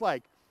that looks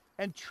like.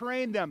 and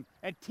train them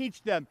and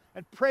teach them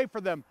and pray for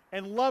them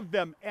and love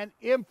them and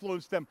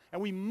influence them. And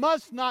we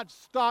must not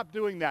stop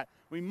doing that.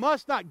 We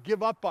must not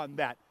give up on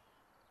that,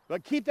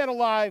 but keep that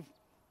alive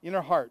in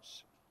our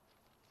hearts.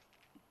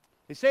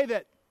 They say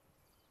that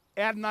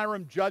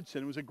Adoniram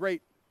Judson was a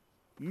great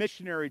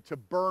missionary to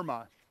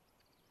Burma.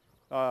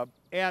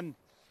 And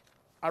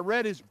I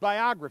read his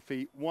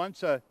biography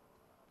once,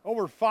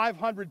 over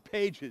 500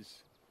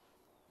 pages.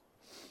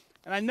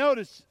 And I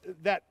noticed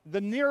that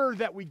the nearer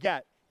that we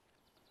get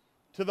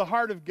to the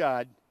heart of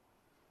God,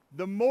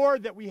 the more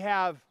that we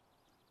have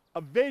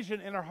a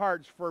vision in our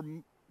hearts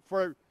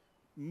for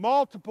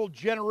multiple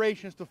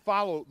generations to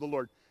follow the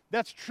Lord.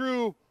 That's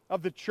true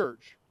of the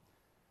church.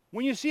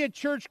 When you see a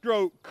church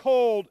grow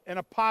cold and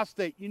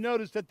apostate, you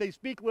notice that they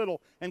speak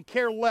little and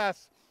care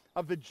less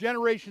of the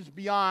generations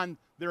beyond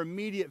their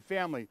immediate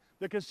family.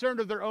 They're concerned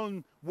with their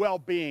own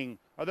well-being,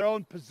 or their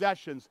own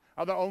possessions,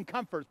 or their own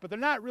comforts, but they're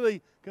not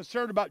really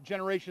concerned about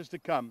generations to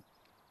come.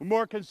 We're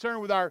more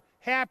concerned with our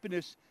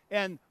happiness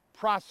and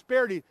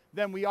prosperity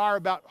than we are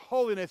about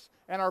holiness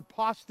and our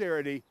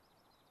posterity.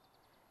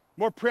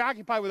 More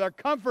preoccupied with our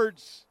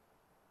comforts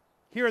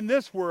here in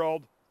this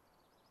world,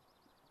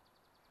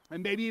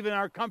 and maybe even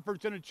our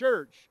comforts in a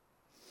church,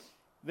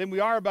 than we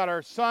are about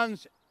our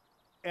sons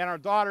and our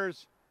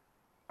daughters,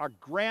 our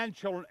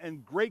grandchildren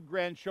and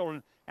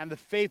great-grandchildren, and the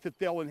faith that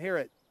they'll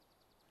inherit.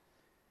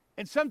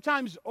 And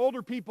sometimes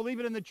older people,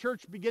 even in the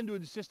church, begin to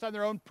insist on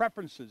their own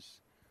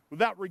preferences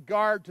without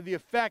regard to the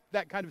effect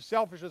that kind of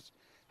selfishness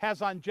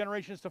has on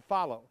generations to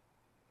follow.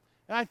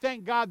 And I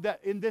thank God that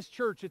in this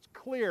church, it's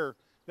clear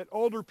that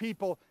older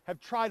people have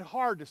tried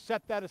hard to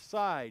set that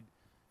aside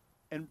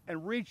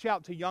and reach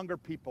out to younger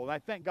people. And I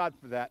thank God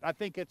for that. I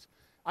think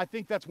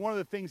that's one of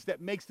the things that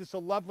makes this a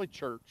lovely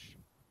church.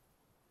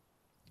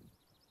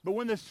 But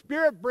when the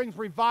Spirit brings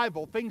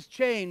revival, things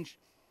change.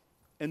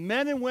 And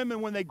men and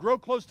women, when they grow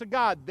close to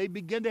God, they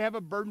begin to have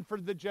a burden for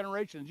the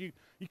generations. You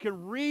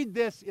can read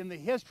this in the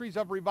histories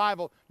of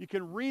revival. You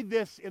can read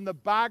this in the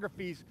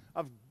biographies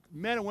of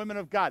men and women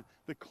of God.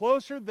 The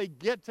closer they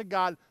get to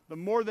God, the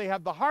more they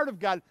have the heart of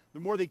God,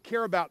 the more they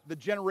care about the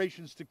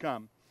generations to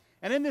come.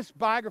 And in this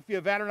biography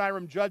of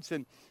Adoniram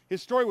Judson,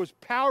 his story was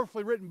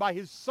powerfully written by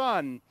his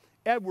son,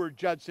 Edward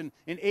Judson,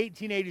 in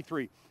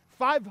 1883.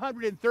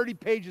 530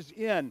 pages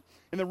in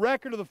the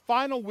record of the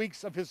final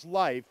weeks of his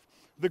life,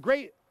 the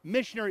great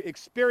missionary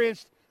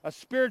experienced a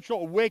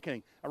spiritual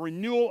awakening, a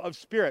renewal of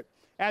spirit.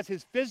 As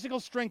his physical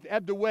strength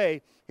ebbed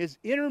away, his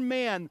inner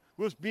man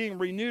was being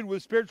renewed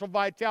with spiritual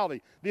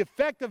vitality. The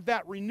effect of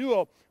that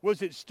renewal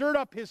was it stirred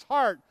up his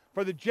heart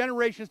for the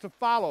generations to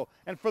follow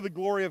and for the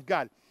glory of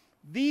God.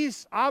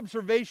 These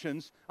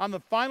observations on the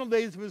final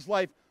days of his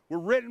life were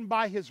written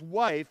by his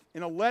wife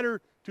in a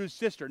letter to his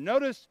sister.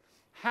 Notice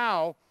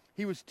how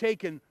he was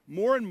taken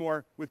more and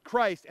more with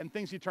Christ and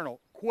things eternal.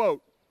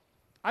 Quote,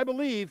 I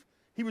believe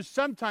he was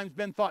sometimes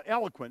been thought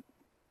eloquent,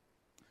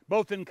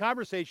 both in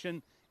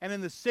conversation and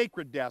in the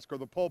sacred desk or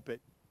the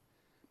pulpit.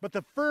 But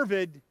the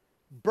fervid,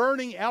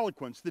 burning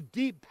eloquence, the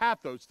deep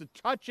pathos, the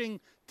touching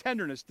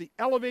tenderness, the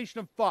elevation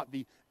of thought,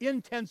 the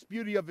intense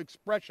beauty of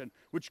expression,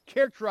 which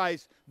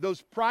characterized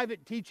those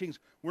private teachings,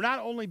 were not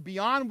only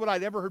beyond what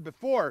I'd ever heard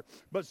before,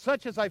 but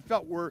such as I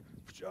felt were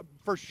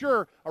for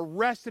sure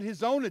arrested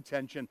his own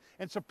attention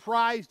and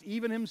surprised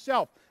even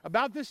himself.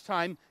 About this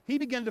time, he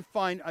began to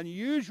find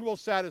unusual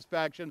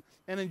satisfaction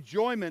and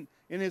enjoyment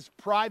in his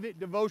private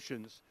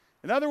devotions.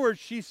 In other words,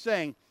 she's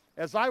saying,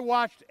 as I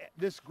watched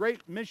this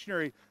great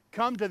missionary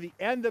come to the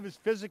end of his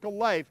physical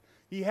life,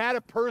 he had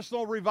a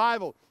personal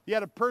revival. He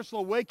had a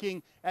personal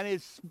awakening, and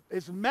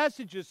his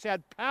messages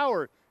had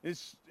power.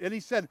 And he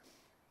said,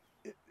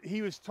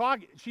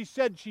 she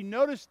said she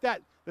noticed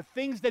that the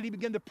things that he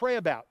began to pray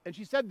about. And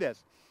she said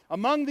this,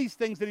 among these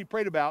things that he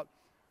prayed about,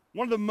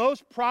 one of the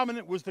most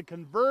prominent was the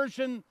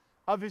conversion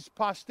of his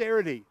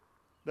posterity,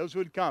 those who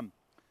had come.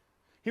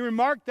 He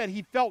remarked that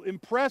he felt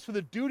impressed with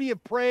the duty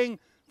of praying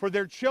for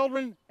their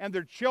children and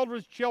their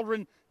children's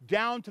children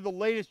down to the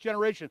latest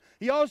generation.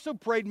 He also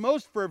prayed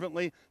most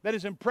fervently that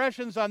his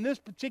impressions on this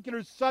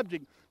particular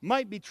subject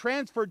might be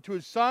transferred to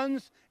his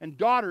sons and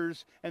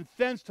daughters and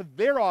thence to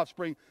their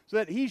offspring, so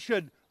that he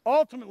should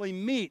ultimately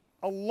meet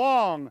a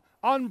long,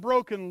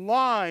 unbroken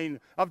line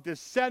of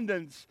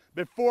descendants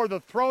before the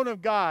throne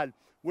of God,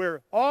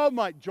 where all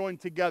might join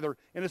together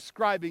in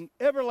ascribing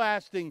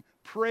everlasting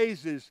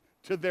praises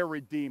to their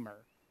Redeemer.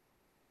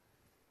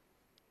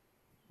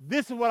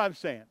 This is what I'm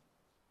saying.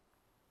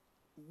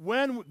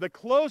 When the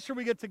closer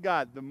we get to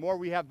God, the more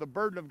we have the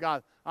burden of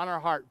God on our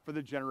heart for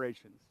the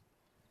generations.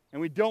 And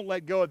we don't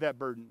let go of that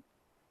burden.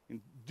 In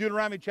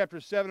Deuteronomy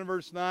chapter 7 and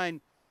verse 9,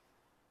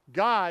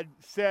 God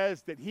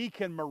says that he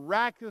can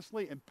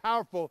miraculously and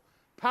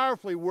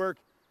powerfully work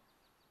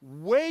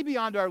way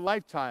beyond our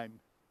lifetime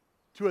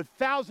to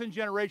 1,000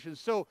 generations.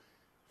 So,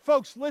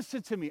 folks,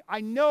 listen to me.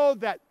 I know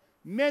that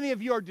many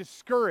of you are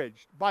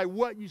discouraged by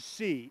what you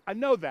see. I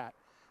know that.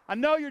 I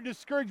know you're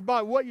discouraged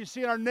by what you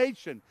see in our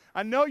nation.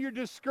 I know you're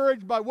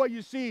discouraged by what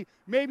you see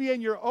maybe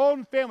in your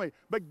own family.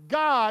 But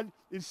God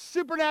is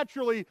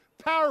supernaturally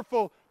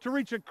powerful to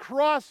reach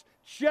across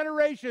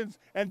generations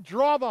and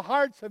draw the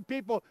hearts of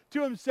people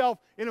to himself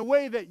in a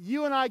way that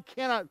you and I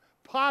cannot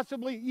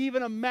possibly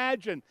even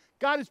imagine.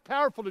 God is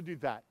powerful to do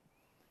that.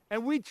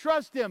 And we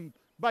trust him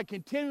by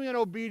continuing in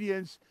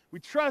obedience. We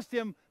trust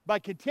him by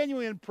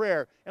continuing in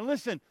prayer. And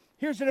listen,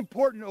 here's an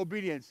important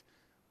obedience.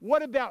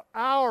 What about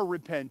our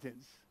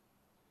repentance?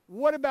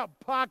 What about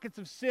pockets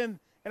of sin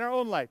in our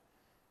own life?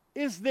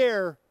 Is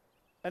there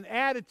an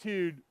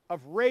attitude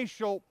of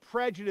racial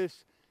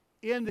prejudice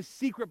in the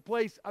secret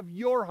place of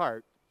your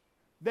heart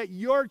that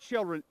your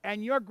children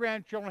and your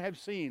grandchildren have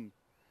seen?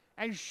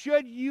 And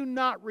should you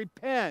not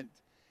repent?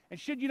 And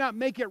should you not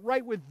make it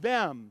right with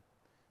them?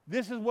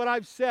 This is what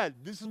I've said.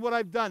 This is what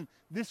I've done.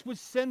 This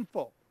was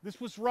sinful. This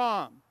was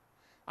wrong.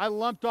 I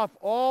lumped off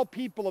all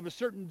people of a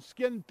certain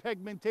skin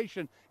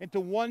pigmentation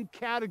into one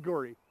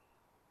category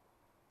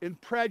in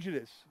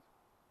prejudice.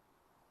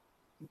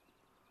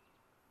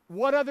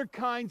 What other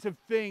kinds of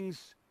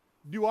things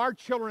do our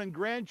children and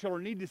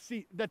grandchildren need to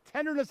see? The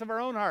tenderness of our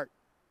own heart.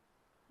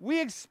 We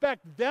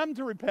expect them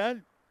to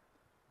repent,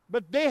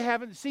 but they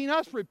haven't seen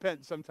us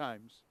repent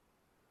sometimes.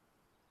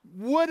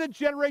 Would a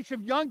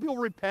generation of young people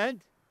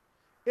repent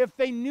if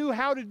they knew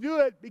how to do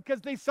it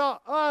because they saw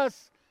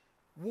us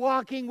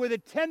walking with a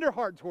tender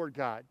heart toward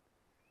God,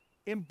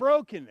 in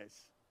brokenness,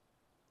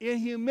 in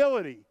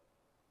humility,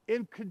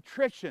 in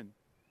contrition,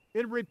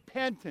 in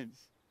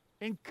repentance,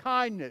 in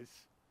kindness,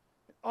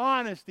 in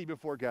honesty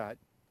before God?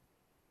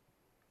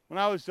 When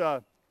I was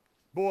a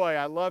boy,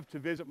 I loved to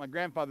visit my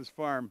grandfather's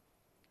farm.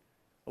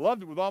 I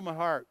loved it with all my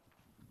heart.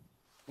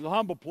 It was a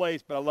humble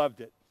place, but I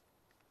loved it.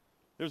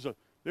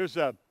 There's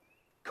a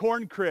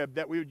corn crib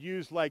that we would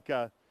use like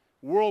a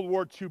World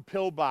War II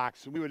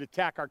pillbox, and we would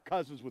attack our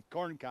cousins with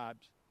corn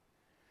cobs.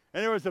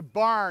 And there was a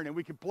barn, and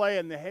we could play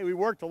in the hay. We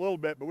worked a little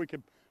bit, but we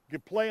could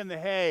play in the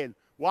hay and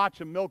watch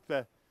them milk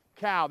the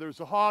cow. There was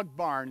a hog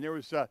barn. There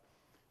was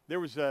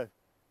a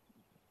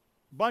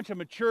bunch of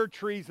mature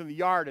trees in the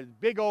yard, a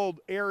big old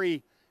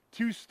airy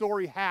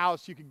 2-story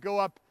house. You could go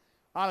up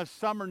on a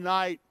summer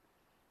night,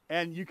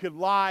 and you could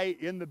lie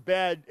in the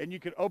bed, and you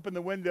could open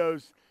the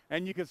windows,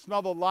 and you could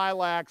smell the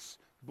lilacs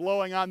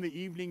blowing on the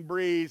evening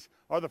breeze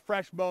or the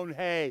fresh mown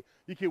hay.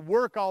 You could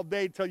work all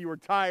day till you were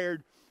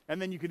tired, and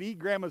then you could eat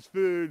Grandma's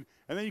food,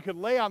 and then you could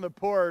lay on the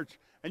porch,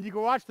 and you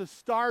could watch the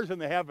stars in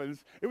the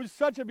heavens. It was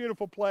such a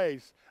beautiful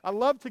place. I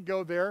loved to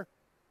go there.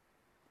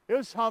 It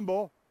was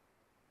humble,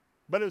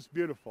 but it was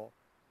beautiful.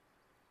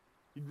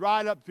 You'd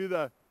ride up through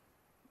the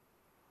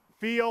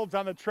fields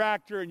on the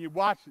tractor, and you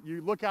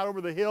look out over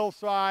the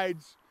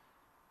hillsides,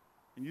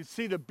 and you'd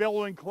see the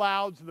billowing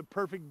clouds and the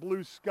perfect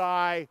blue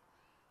sky.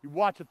 You'd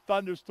watch a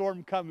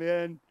thunderstorm come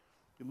in.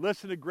 You'd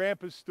listen to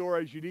Grandpa's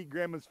stories. You'd eat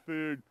Grandma's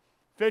food.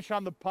 Fish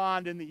on the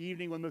pond in the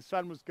evening when the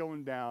sun was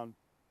going down.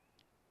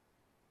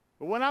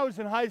 But when I was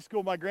in high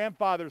school, my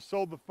grandfather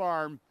sold the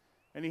farm,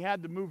 and he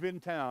had to move in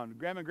town.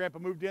 Grandma and Grandpa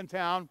moved in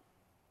town.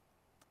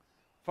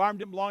 Farm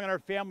didn't belong in our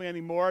family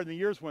anymore, and the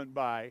years went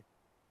by.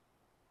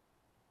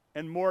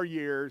 And more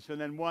years. And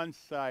then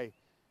once I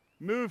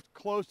moved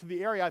close to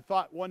the area, I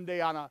thought one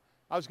day I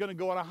was going to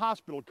go on a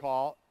hospital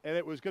call, and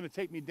it was going to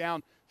take me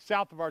down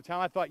south of our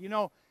town. I thought,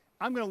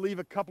 I'm going to leave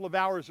a couple of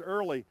hours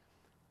early,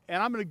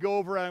 and I'm going to go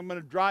over and I'm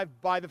going to drive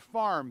by the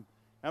farm.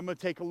 I'm going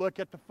to take a look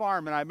at the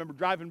farm. And I remember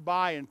driving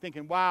by and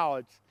thinking, wow,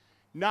 it's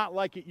not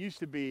like it used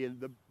to be.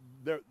 And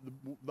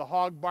the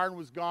hog barn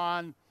was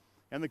gone,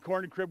 and the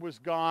corn crib was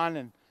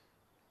gone,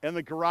 and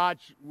the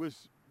garage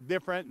was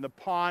different, and the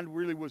pond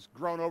really was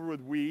grown over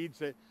with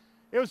weeds. It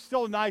was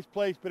still a nice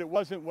place, but it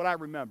wasn't what I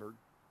remembered.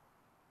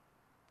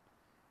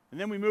 And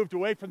then we moved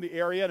away from the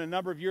area, and a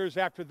number of years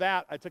after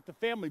that, I took the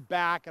family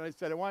back, and I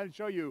said, I want to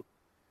show you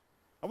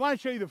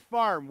the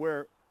farm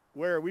where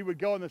we would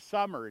go in the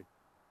summer.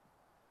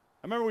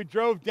 I remember we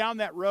drove down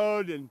that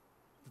road, and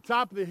at the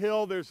top of the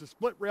hill, there's a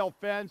split rail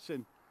fence,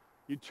 and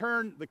you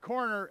turn the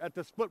corner at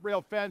the split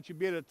rail fence, you'd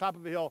be at the top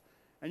of the hill,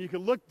 and you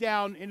could look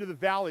down into the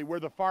valley where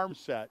the farm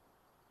set.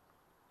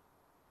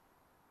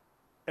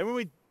 And when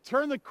we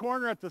turned the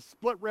corner at the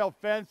split rail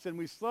fence, and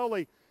we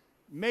slowly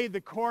made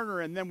the corner,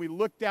 and then we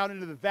looked down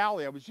into the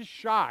valley, I was just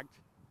shocked.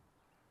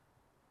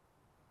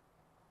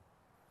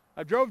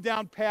 I drove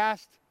down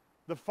past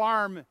the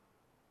farm,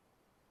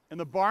 and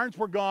the barns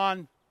were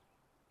gone,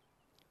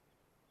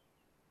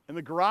 and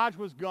the garage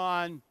was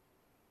gone.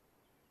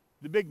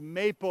 The big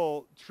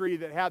maple tree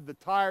that had the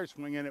tire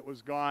swing in it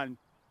was gone.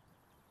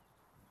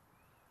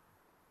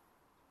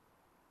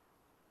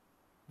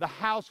 The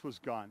house was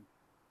gone.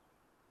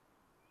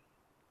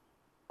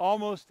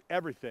 Almost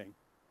everything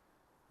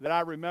that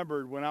I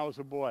remembered when I was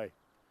a boy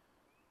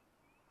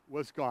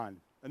was gone.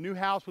 A new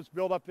house was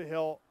built up the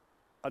hill,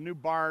 a new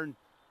barn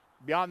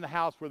beyond the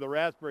house where the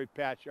raspberry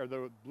patch or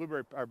the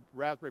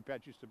raspberry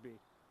patch used to be.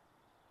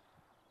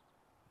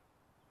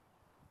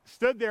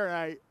 Stood there,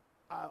 and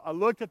I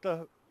looked at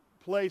the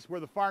place where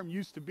the farm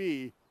used to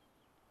be,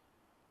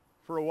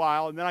 for a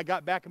while, and then I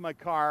got back in my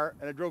car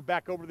and I drove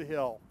back over the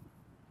hill.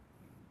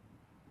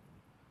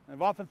 And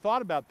I've often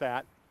thought about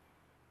that.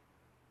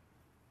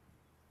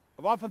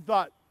 I've often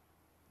thought,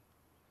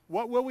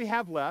 what will we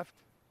have left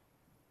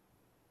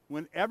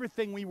when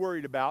everything we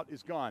worried about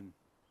is gone?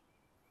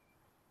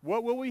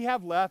 What will we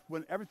have left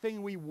when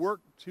everything we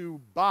worked to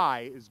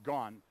buy is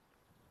gone?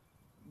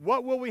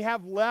 What will we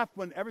have left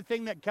when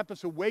everything that kept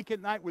us awake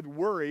at night with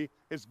worry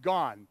is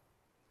gone?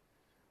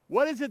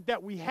 What is it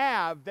that we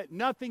have that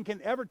nothing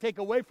can ever take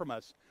away from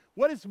us?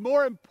 What is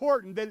more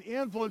important than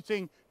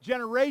influencing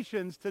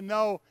generations to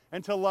know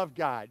and to love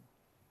God?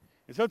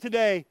 And so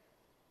today,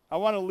 I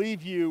want to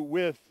leave you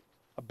with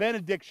a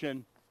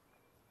benediction,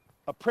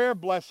 a prayer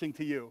blessing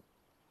to you.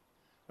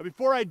 But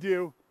before I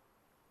do,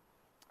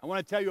 I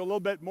want to tell you a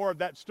little bit more of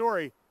that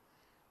story.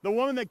 The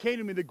woman that came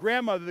to me, the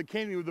grandmother that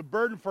came to me with a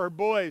burden for her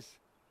boys,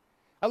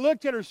 I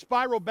looked at her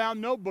spiral-bound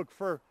notebook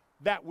for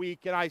that week,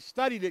 and I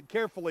studied it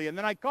carefully. And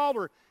then I called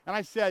her, and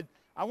I said,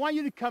 I want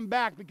you to come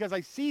back because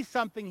I see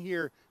something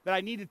here that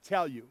I need to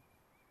tell you.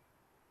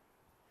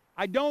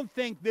 I don't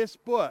think this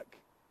book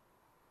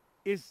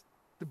is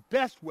the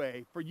best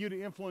way for you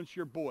to influence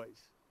your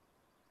boys,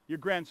 your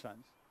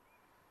grandsons.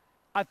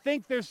 I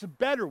think there's a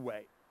better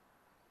way.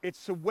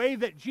 It's the way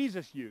that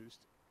Jesus used.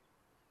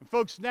 And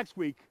folks, next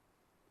week,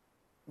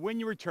 when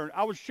you return,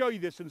 I will show you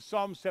this in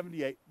Psalm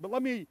 78. But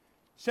let me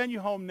send you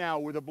home now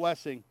with a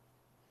blessing.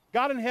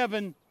 God in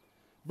heaven,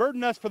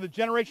 burden us for the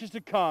generations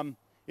to come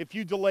if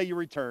you delay your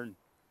return.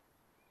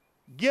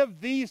 Give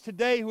these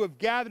today who have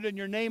gathered in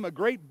your name a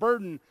great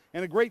burden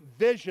and a great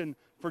vision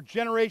for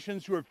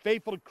generations who are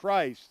faithful to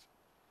Christ.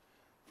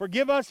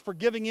 Forgive us for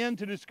giving in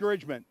to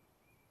discouragement.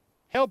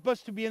 Help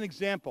us to be an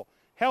example.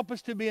 Help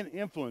us to be an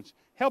influence.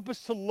 Help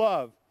us to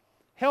love.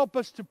 Help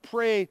us to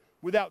pray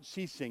without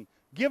ceasing.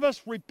 Give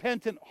us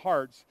repentant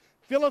hearts.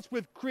 Fill us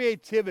with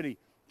creativity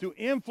to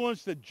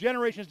influence the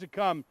generations to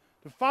come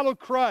to follow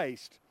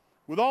Christ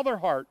with all their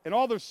heart and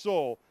all their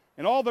soul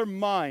and all their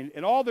mind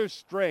and all their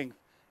strength,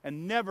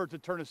 and never to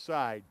turn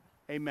aside.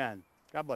 Amen.